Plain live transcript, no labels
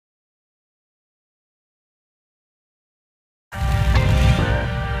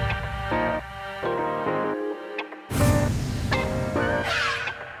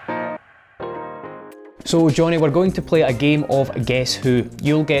So Johnny, we're going to play a game of Guess Who.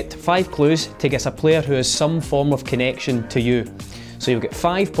 You'll get 5 clues to guess a player who has some form of connection to you. So you'll get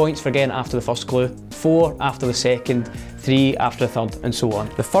 5 points for getting after the first clue, 4 after the second, 3 after the third, and so on.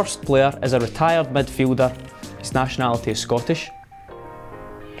 The first player is a retired midfielder. His nationality is Scottish.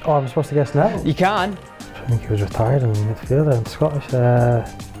 Oh, I'm supposed to guess now? You can. I think he was retired in midfielder and Scottish.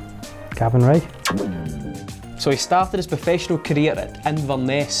 Gavin Ray. So he started his professional career at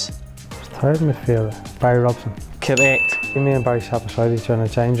Inverness. Retired midfielder. Barry Robson. Correct. Me and Barry sat beside each other in the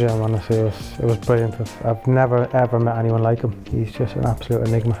change room, honestly, it was brilliant. I've never ever met anyone like him. He's just an absolute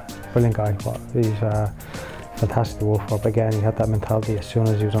enigma. Brilliant guy. But he's fantastic to work for. But again, he had that mentality as soon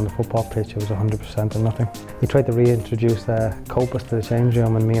as he was on the football pitch, it was 100% and nothing. He tried to reintroduce the copers to the change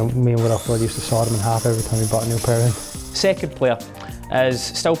room, and me and Woodrow used to saw them in half every time we bought a new pair in. Second player is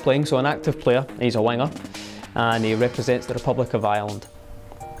still playing, so an active player. He's a winger, and he represents the Republic of Ireland.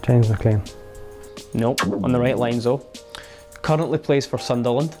 James McLean. Nope, on the right lines though. Currently plays for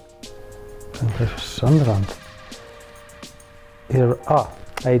Sunderland. Plays for Sunderland.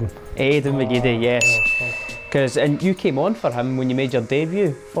 Aidan. Aidan McGeady, yes. Because you came on for him when you made your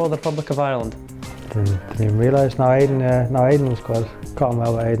debut for the Republic of Ireland. Didn't even realise. No, Aidan was good. Got on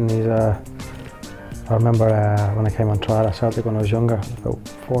well with Aidan. I remember when I came on trial at Celtic when I was younger, about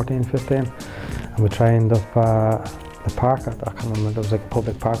 14, 15, and we trained up the park. I can't remember, there was like a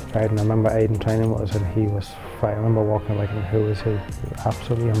public park for Aidan. I remember Aidan training with us and he was right. I remember walking like who was who.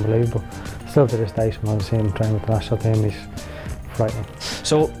 Absolutely unbelievable. Still to this day, when I see him train with the national team, he's frightening.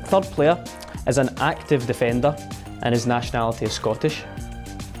 So third player is an active defender and his nationality is Scottish.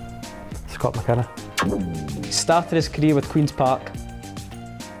 Scott McKenna. He started his career with Queen's Park.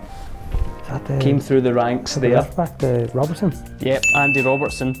 Came through the ranks there. Left back, Robertson. Yep, Andy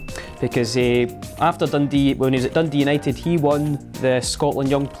Robertson. Because after Dundee, when he was at Dundee United, he won the Scotland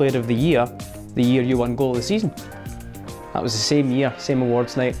Young Player of the year you won goal of the season. That was the same year, same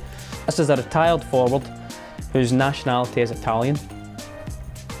awards night. This is a retired forward whose nationality is Italian.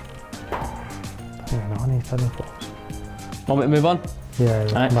 I don't know any Italian forwards. Want me to move on? Yeah,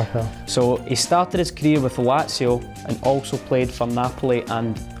 right. Back down. So he started his career with Lazio and also played for Napoli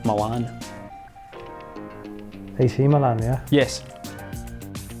and Milan. AC Milan, yeah? Yes.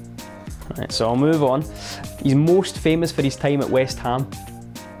 Right, so I'll move on. He's most famous for his time at West Ham.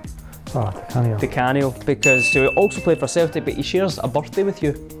 Oh, Di Canio. Di Canio, because he also played for Celtic, but he shares a birthday with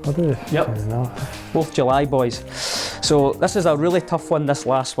you. Oh, do you? Yep. I don't know. Both July boys. So this is a really tough one, this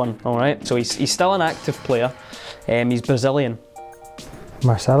last one, all right? So he's still an active player. He's Brazilian.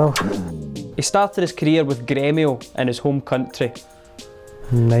 Marcelo. He started his career with Grêmio in his home country.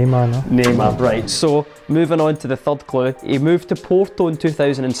 Neymar, no? Neymar, right. So moving on to the third clue. He moved to Porto in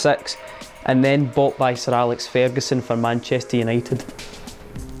 2006 and then bought by Sir Alex Ferguson for Manchester United.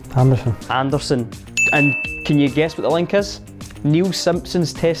 Anderson. Anderson. And can you guess what the link is? Neil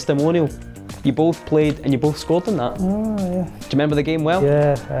Simpson's testimonial. You both played and you both scored in that. Oh, yeah. Do you remember the game well?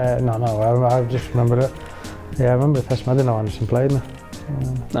 Yeah, no, I just remembered it. Yeah, I remember the testimonial. I didn't know Anderson played in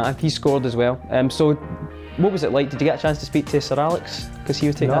it. Nah, he scored as well. So what was it like? Did you get a chance to speak to Sir Alex? Because he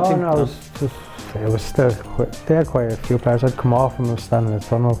was taking that team? No, it was still, they had quite a few players. I'd come off and was standing in the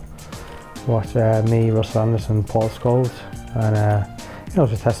tunnel, watch me, Russell Anderson, Paul Scholes, and you know,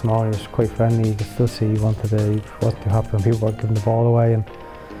 it was a testimony. He was quite friendly. You could still see he wasn't too happy when people were giving the ball away, and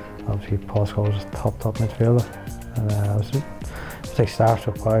obviously Paul Scholes was top midfielder, and it was like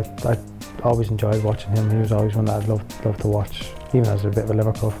starstruck. But I always enjoyed watching him. He was always one that I'd love to watch, even as a bit of a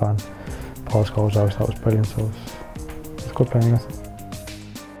Liverpool fan. Paul Scholes always thought was brilliant, so it was good playing against him.